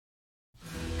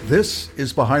This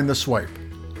is Behind the Swipe,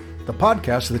 the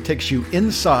podcast that takes you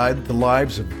inside the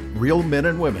lives of real men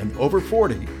and women over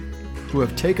 40 who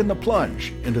have taken the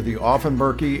plunge into the often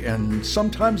murky and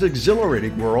sometimes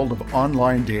exhilarating world of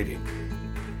online dating.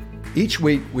 Each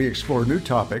week, we explore new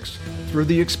topics through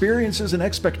the experiences and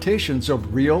expectations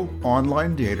of real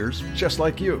online daters just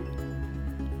like you.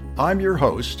 I'm your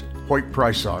host, Hoyt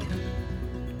Prysong.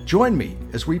 Join me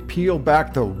as we peel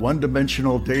back the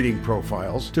one-dimensional dating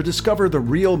profiles to discover the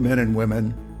real men and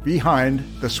women behind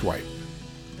the swipe.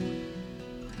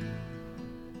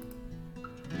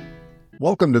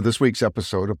 Welcome to this week's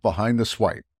episode of Behind the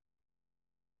Swipe.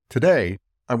 Today,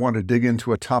 I want to dig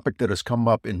into a topic that has come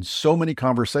up in so many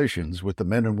conversations with the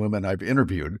men and women I've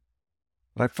interviewed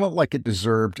that I felt like it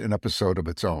deserved an episode of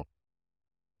its own.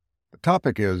 The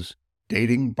topic is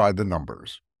dating by the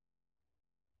numbers.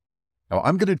 Now,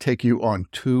 I'm going to take you on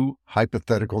two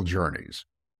hypothetical journeys.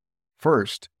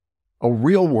 First, a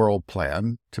real-world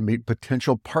plan to meet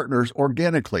potential partners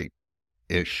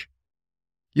organically-ish.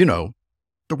 You know,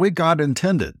 the way God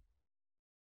intended.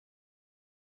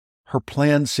 Her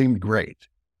plan seemed great.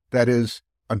 That is,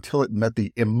 until it met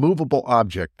the immovable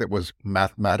object that was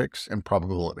mathematics and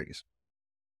probabilities.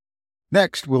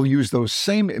 Next, we'll use those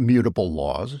same immutable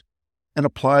laws and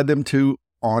apply them to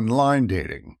online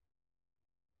dating.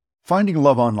 Finding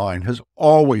love online has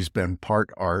always been part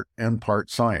art and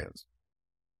part science.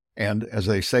 And as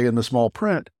they say in the small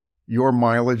print, your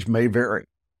mileage may vary.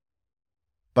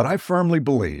 But I firmly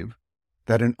believe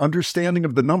that an understanding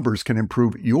of the numbers can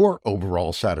improve your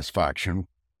overall satisfaction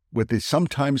with the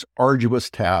sometimes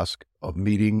arduous task of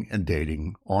meeting and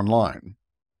dating online.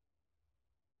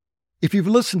 If you've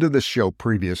listened to this show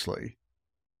previously,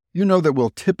 you know that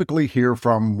we'll typically hear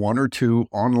from one or two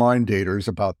online daters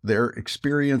about their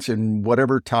experience in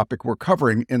whatever topic we're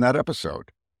covering in that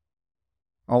episode.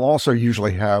 I'll also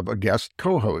usually have a guest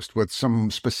co-host with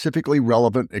some specifically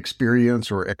relevant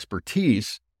experience or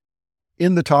expertise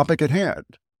in the topic at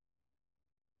hand.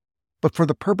 But for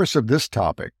the purpose of this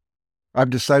topic, I've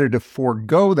decided to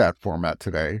forego that format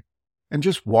today and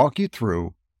just walk you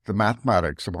through the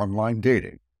mathematics of online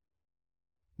dating.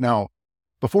 Now,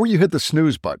 before you hit the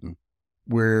snooze button,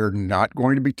 we're not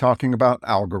going to be talking about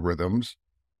algorithms,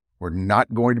 we're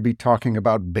not going to be talking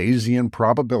about Bayesian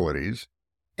probabilities,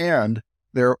 and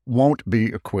there won't be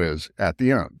a quiz at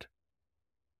the end.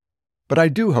 But I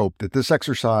do hope that this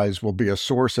exercise will be a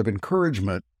source of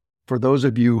encouragement for those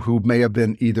of you who may have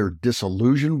been either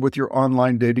disillusioned with your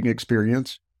online dating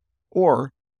experience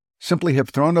or simply have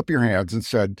thrown up your hands and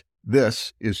said,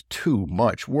 "This is too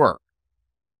much work."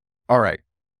 All right.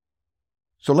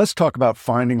 So let's talk about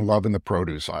finding love in the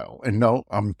produce aisle. And no,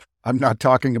 I'm not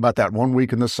talking about that one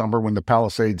week in the summer when the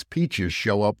Palisades peaches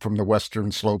show up from the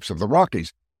western slopes of the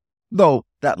Rockies, though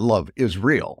that love is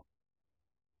real.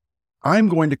 I'm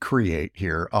going to create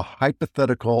here a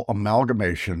hypothetical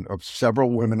amalgamation of several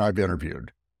women I've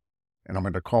interviewed, and I'm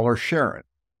going to call her Sharon.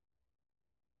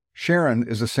 Sharon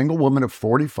is a single woman of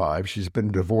 45. She's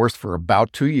been divorced for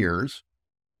about 2 years,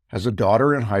 has a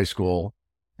daughter in high school,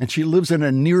 and she lives in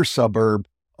a near suburb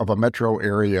of a metro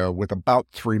area with about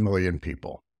 3 million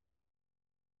people.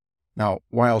 Now,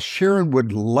 while Sharon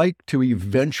would like to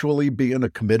eventually be in a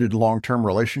committed long-term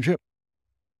relationship,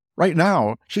 right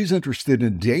now she's interested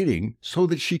in dating so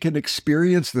that she can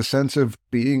experience the sense of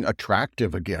being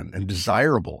attractive again and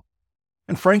desirable,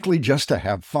 and frankly, just to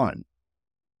have fun.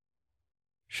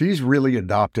 She's really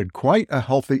adopted quite a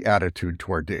healthy attitude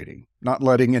toward dating, not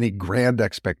letting any grand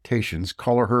expectations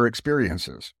color her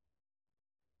experiences.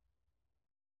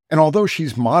 And although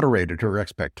she's moderated her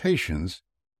expectations,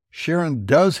 Sharon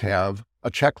does have a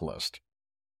checklist.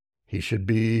 He should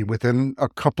be within a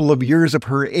couple of years of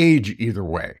her age either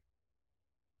way.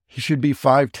 He should be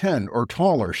 5'10" or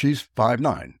taller. She's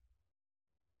 5'9".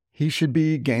 He should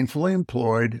be gainfully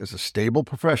employed as a stable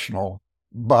professional,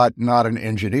 but not an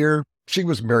engineer. She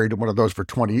was married to one of those for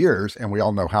 20 years, and we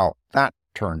all know how that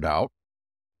turned out.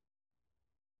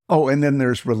 Oh, and then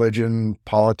there's religion,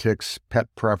 politics, pet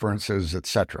preferences,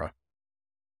 etc.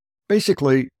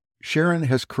 Basically, Sharon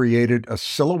has created a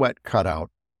silhouette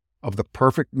cutout of the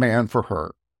perfect man for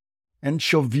her, and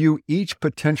she'll view each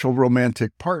potential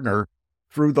romantic partner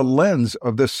through the lens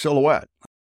of this silhouette.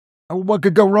 What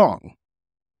could go wrong?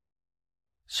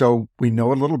 So we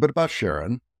know a little bit about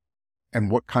Sharon and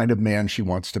what kind of man she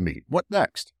wants to meet. What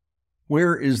next?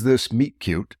 Where is this meet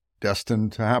cute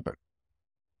destined to happen?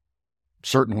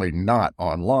 Certainly not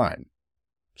online,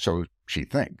 so she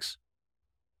thinks.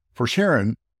 For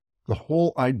Sharon, the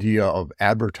whole idea of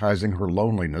advertising her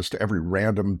loneliness to every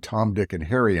random Tom, Dick, and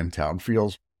Harry in town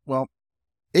feels, well,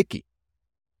 icky.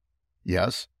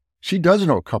 Yes, She does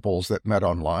know couples that met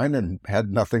online and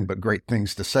had nothing but great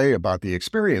things to say about the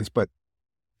experience, but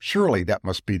surely that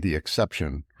must be the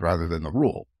exception rather than the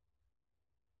rule.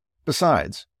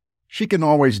 Besides, she can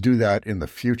always do that in the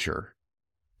future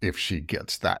if she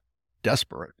gets that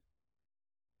desperate.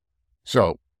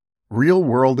 So, real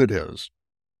world it is.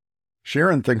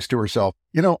 Sharon thinks to herself,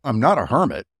 I'm not a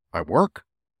hermit. I work.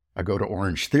 I go to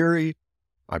Orange Theory.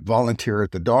 I volunteer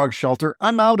at the dog shelter.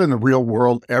 I'm out in the real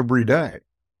world every day.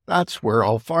 That's where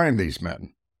I'll find these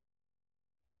men.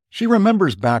 She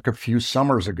remembers back a few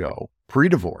summers ago,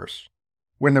 pre-divorce,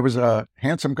 when there was a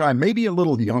handsome guy, maybe a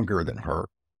little younger than her,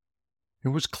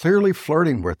 who was clearly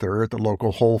flirting with her at the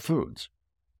local Whole Foods.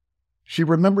 She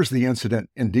remembers the incident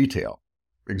in detail,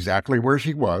 exactly where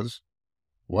she was,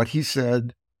 what he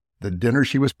said, the dinner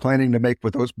she was planning to make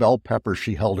with those bell peppers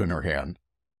she held in her hand.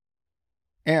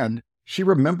 And she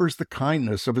remembers the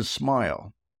kindness of his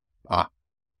smile.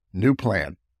 New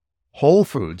plan. Whole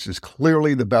Foods is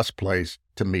clearly the best place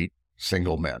to meet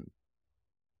single men.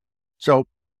 So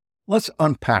let's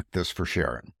unpack this for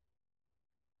Sharon.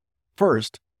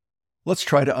 First, let's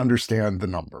try to understand the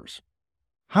numbers.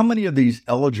 How many of these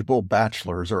eligible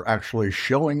bachelors are actually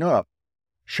showing up,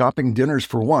 shopping dinners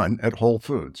for one at Whole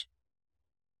Foods?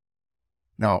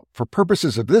 Now, for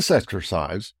purposes of this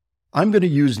exercise, I'm going to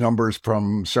use numbers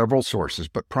from several sources,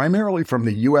 but primarily from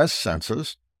the U.S.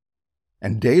 Census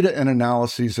and data and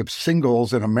analyses of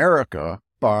singles in America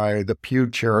by the Pew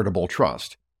Charitable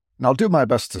Trust. And I'll do my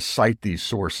best to cite these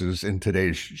sources in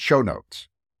today's show notes.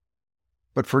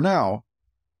 But for now,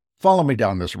 follow me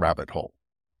down this rabbit hole.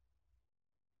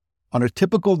 On a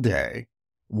typical day,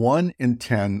 1 in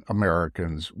 10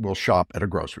 Americans will shop at a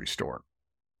grocery store.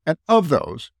 And of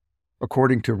those,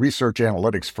 according to research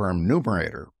analytics firm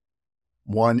Numerator,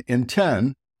 1 in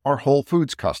 10 are Whole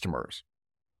Foods customers.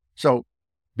 So,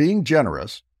 being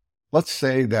generous, let's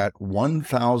say that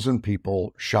 1,000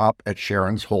 people shop at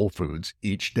Sharon's Whole Foods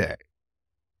each day.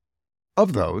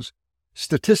 Of those,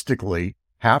 statistically,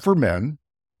 half are men,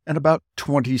 and about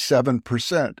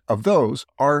 27% of those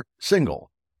are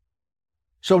single.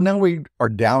 So now we are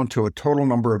down to a total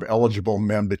number of eligible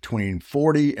men between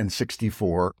 40 and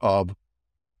 64 of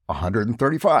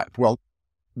 135. Well,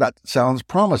 that sounds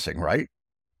promising, right?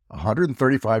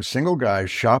 135 single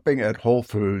guys shopping at Whole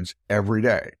Foods every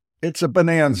day. It's a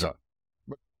bonanza,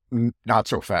 but not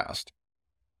so fast.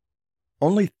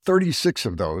 Only 36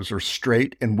 of those are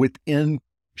straight and within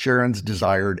Sharon's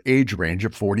desired age range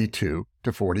of 42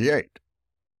 to 48.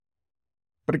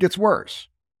 But it gets worse.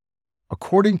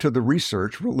 According to the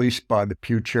research released by the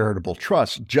Pew Charitable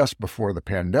Trust just before the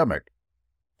pandemic,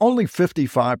 only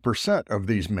 55% of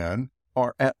these men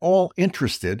are at all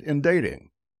interested in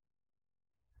dating.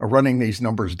 Running these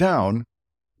numbers down,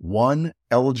 one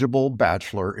eligible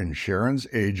bachelor in Sharon's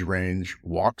age range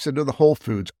walks into the Whole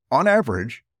Foods, on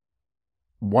average,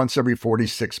 once every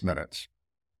 46 minutes.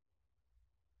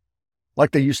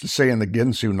 Like they used to say in the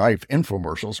Ginsu knife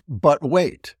infomercials, but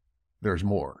wait, there's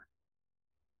more.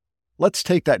 Let's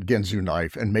take that Ginsu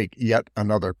knife and make yet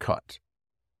another cut.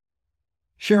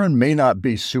 Sharon may not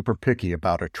be super picky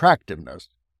about attractiveness.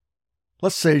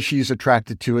 Let's say she's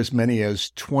attracted to as many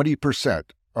as 20%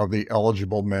 of the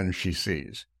eligible men she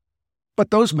sees.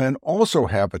 But those men also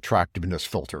have attractiveness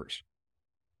filters.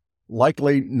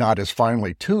 Likely not as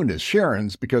finely tuned as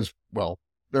Sharon's because, well,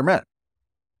 they're men.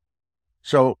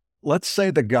 So let's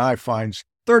say the guy finds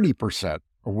 30%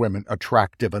 of women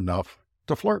attractive enough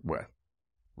to flirt with.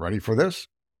 Ready for this?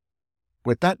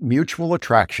 With that mutual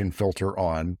attraction filter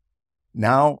on,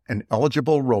 now an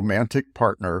eligible romantic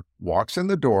partner walks in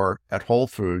the door at Whole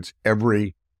Foods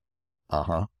every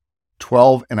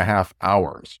 12 and a half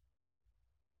hours.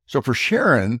 So for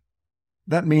Sharon,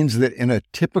 that means that in a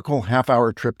typical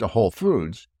half-hour trip to Whole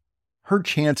Foods, her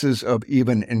chances of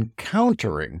even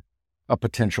encountering a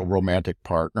potential romantic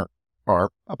partner are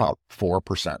about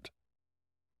 4%.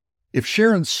 If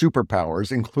Sharon's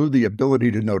superpowers include the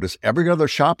ability to notice every other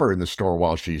shopper in the store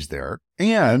while she's there,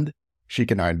 and she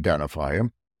can identify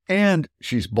him, and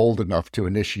she's bold enough to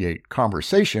initiate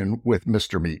conversation with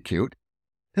Mr. Meet Cute,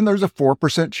 then there's a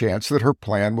 4% chance that her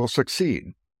plan will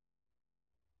succeed.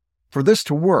 For this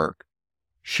to work,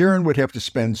 Sharon would have to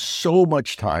spend so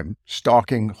much time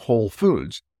stalking Whole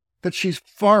Foods that she's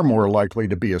far more likely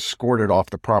to be escorted off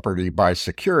the property by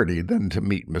security than to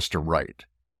meet Mr. Right.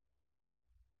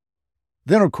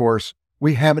 Then, of course,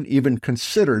 we haven't even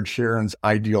considered Sharon's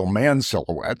ideal man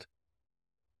silhouette.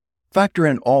 Factor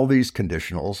in all these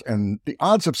conditionals, and the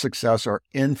odds of success are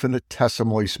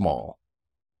infinitesimally small.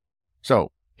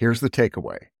 So, here's the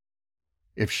takeaway.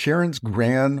 If Sharon's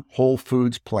grand Whole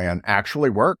Foods plan actually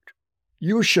worked,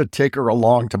 you should take her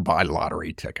along to buy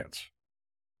lottery tickets.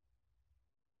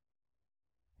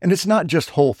 And it's not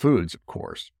just Whole Foods, of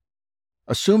course.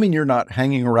 Assuming you're not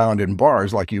hanging around in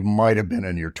bars like you might have been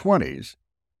in your 20s,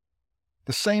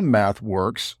 the same math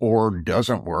works or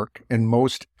doesn't work in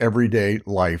most everyday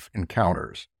life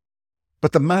encounters.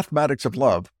 But the mathematics of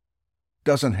love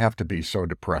doesn't have to be so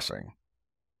depressing.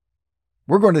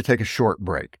 We're going to take a short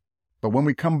break, but when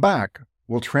we come back,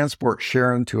 we'll transport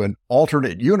Sharon to an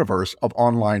alternate universe of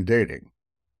online dating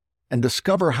and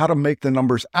discover how to make the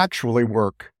numbers actually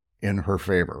work in her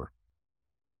favor.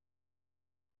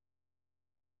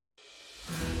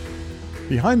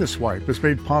 Behind the Swipe is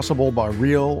made possible by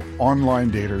real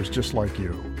online daters just like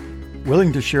you,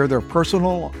 willing to share their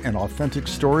personal and authentic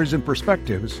stories and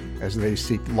perspectives as they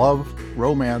seek love,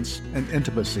 romance, and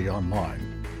intimacy online.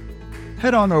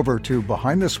 Head on over to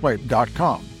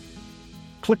BehindTheSwipe.com.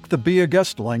 Click the Be a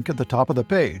Guest link at the top of the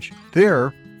page.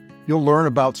 There, you'll learn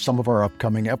about some of our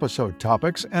upcoming episode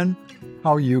topics and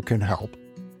how you can help.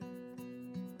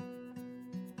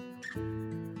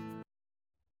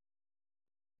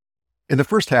 In the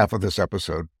first half of this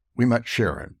episode, we met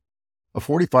Sharon, a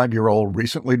 45-year-old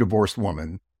recently divorced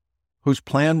woman whose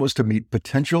plan was to meet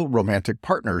potential romantic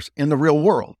partners in the real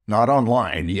world, not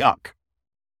online. Yuck.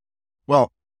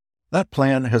 Well, that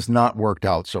plan has not worked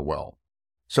out so well.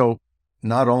 So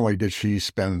not only did she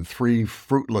spend 3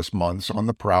 fruitless months on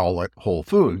the prowl at Whole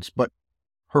Foods, but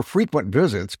her frequent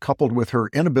visits, coupled with her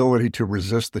inability to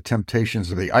resist the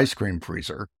temptations of the ice cream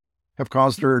freezer, have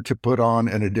caused her to put on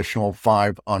an additional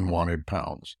 5 unwanted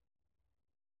pounds.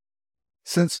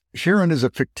 Since Sharon is a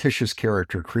fictitious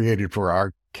character created for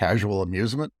our casual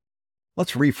amusement,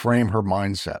 let's reframe her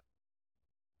mindset.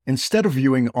 Instead of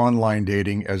viewing online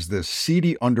dating as this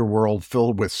seedy underworld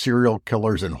filled with serial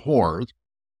killers and whores,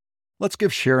 let's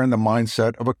give Sharon the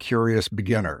mindset of a curious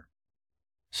beginner.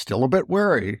 Still a bit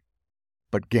wary,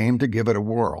 but game to give it a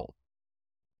whirl.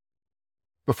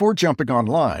 Before jumping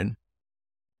online,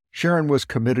 Sharon was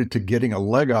committed to getting a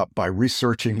leg up by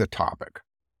researching the topic.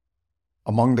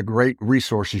 Among the great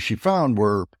resources she found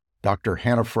were Dr.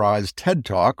 Hannah Fry's TED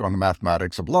Talk on the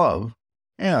mathematics of love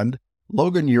and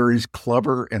Logan Urie's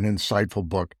clever and insightful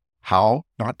book, How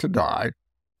Not to Die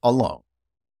Alone.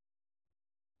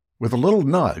 With a little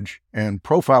nudge and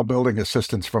profile building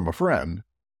assistance from a friend,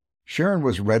 Sharon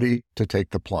was ready to take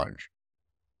the plunge.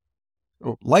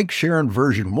 Like Sharon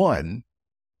version 1,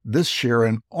 this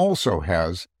Sharon also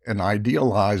has an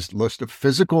idealized list of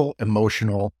physical,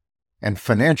 emotional, and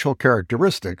financial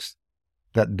characteristics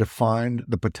that define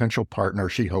the potential partner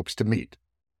she hopes to meet.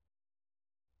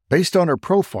 Based on her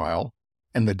profile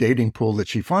and the dating pool that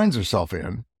she finds herself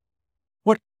in,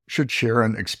 what should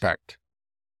Sharon expect?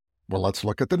 Well, let's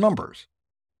look at the numbers.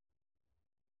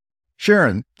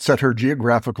 Sharon set her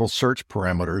geographical search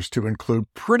parameters to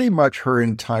include pretty much her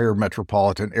entire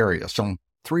metropolitan area, some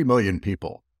 3 million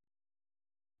people.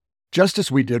 Just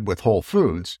as we did with Whole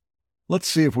Foods, let's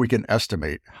see if we can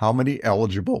estimate how many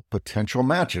eligible potential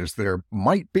matches there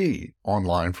might be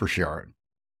online for Sharon.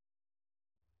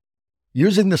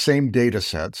 Using the same data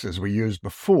sets as we used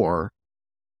before,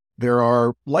 there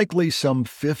are likely some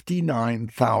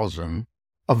 59,000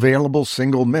 available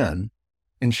single men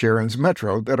in Sharon's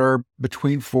metro that are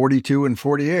between 42 and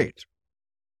 48.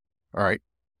 All right,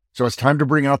 so it's time to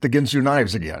bring out the Ginsu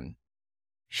knives again.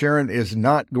 Sharon is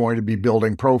not going to be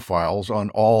building profiles on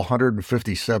all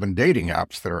 157 dating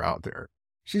apps that are out there.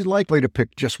 She's likely to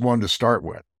pick just one to start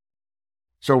with.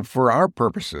 So for our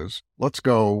purposes, let's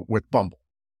go with Bumble.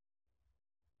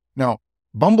 Now,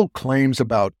 Bumble claims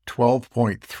about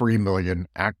 12.3 million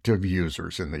active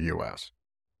users in the U.S.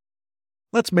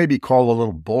 Let's maybe call a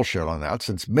little bullshit on that,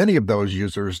 since many of those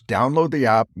users download the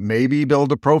app, maybe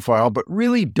build a profile, but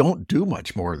really don't do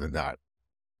much more than that.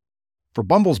 For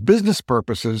Bumble's business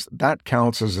purposes, that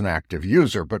counts as an active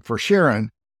user, but for Sharon,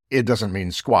 it doesn't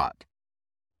mean squat.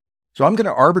 So I'm going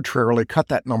to arbitrarily cut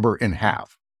that number in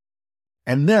half.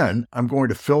 And then I'm going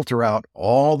to filter out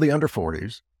all the under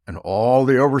 40s and all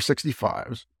the over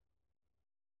 65s.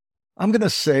 I'm going to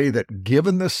say that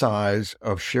given the size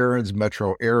of Sharon's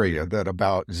metro area, that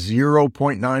about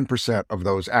 0.9% of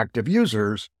those active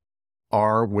users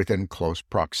are within close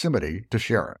proximity to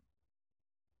Sharon.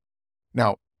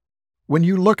 Now, when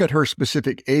you look at her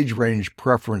specific age range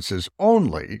preferences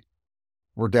only,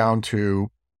 we're down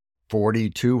to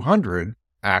 4,200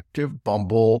 active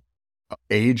Bumble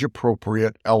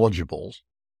age-appropriate eligibles.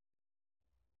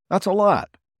 That's a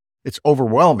lot. It's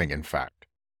overwhelming, in fact.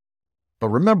 But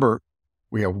remember,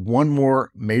 we have one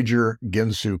more major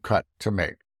Ginsu cut to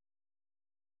make.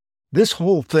 This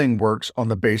whole thing works on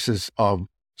the basis of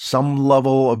some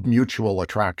level of mutual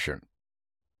attraction.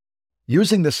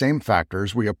 Using the same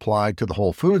factors we applied to the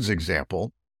Whole Foods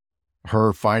example,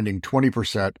 her finding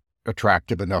 20%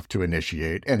 attractive enough to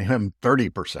initiate and him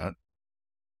 30%,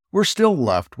 we're still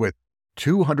left with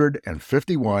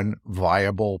 251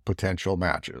 viable potential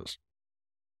matches.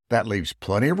 That leaves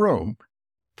plenty of room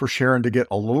for Sharon to get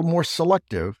a little more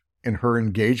selective in her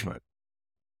engagement.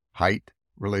 Height,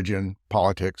 religion,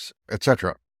 politics,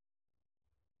 etc.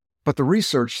 But the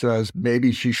research says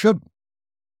maybe she shouldn't.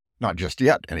 Not just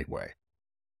yet, anyway.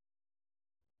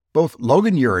 Both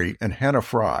Logan Ury and Hannah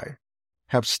Fry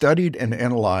have studied and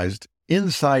analyzed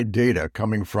inside data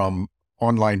coming from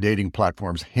online dating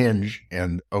platforms Hinge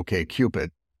and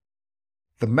OkCupid.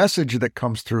 The message that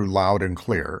comes through loud and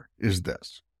clear is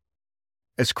this.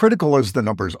 As critical as the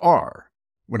numbers are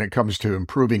when it comes to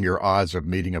improving your odds of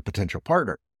meeting a potential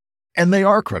partner, and they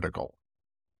are critical,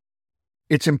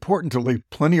 it's important to leave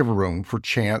plenty of room for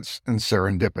chance and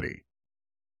serendipity.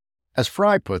 As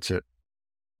Fry puts it,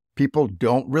 people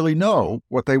don't really know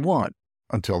what they want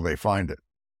until they find it.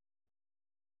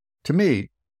 To me,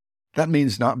 that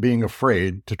means not being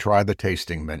afraid to try the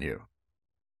tasting menu.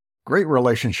 Great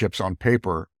relationships on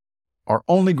paper are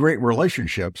only great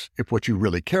relationships if what you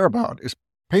really care about is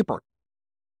paper.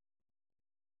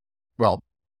 Well,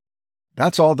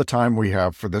 that's all the time we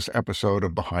have for this episode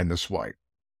of Behind the Swipe.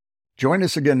 Join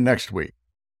us again next week.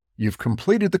 You've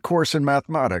completed the course in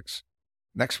mathematics.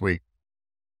 Next week,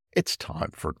 it's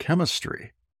time for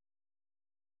chemistry.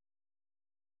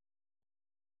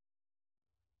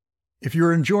 If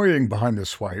you're enjoying Behind the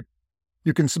Swipe,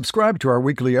 you can subscribe to our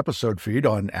weekly episode feed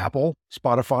on Apple,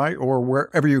 Spotify, or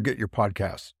wherever you get your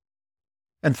podcasts.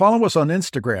 And follow us on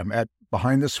Instagram at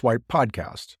Behind the Swipe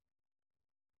Podcast.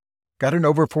 Got an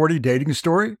over 40 dating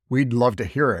story? We'd love to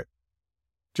hear it.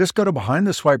 Just go to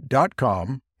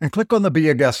BehindTheSwipe.com and click on the Be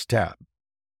a Guest tab.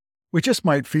 We just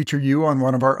might feature you on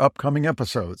one of our upcoming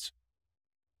episodes.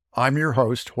 I'm your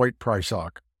host, Hoyt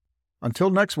Prysock. Until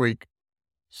next week,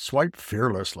 swipe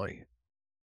fearlessly.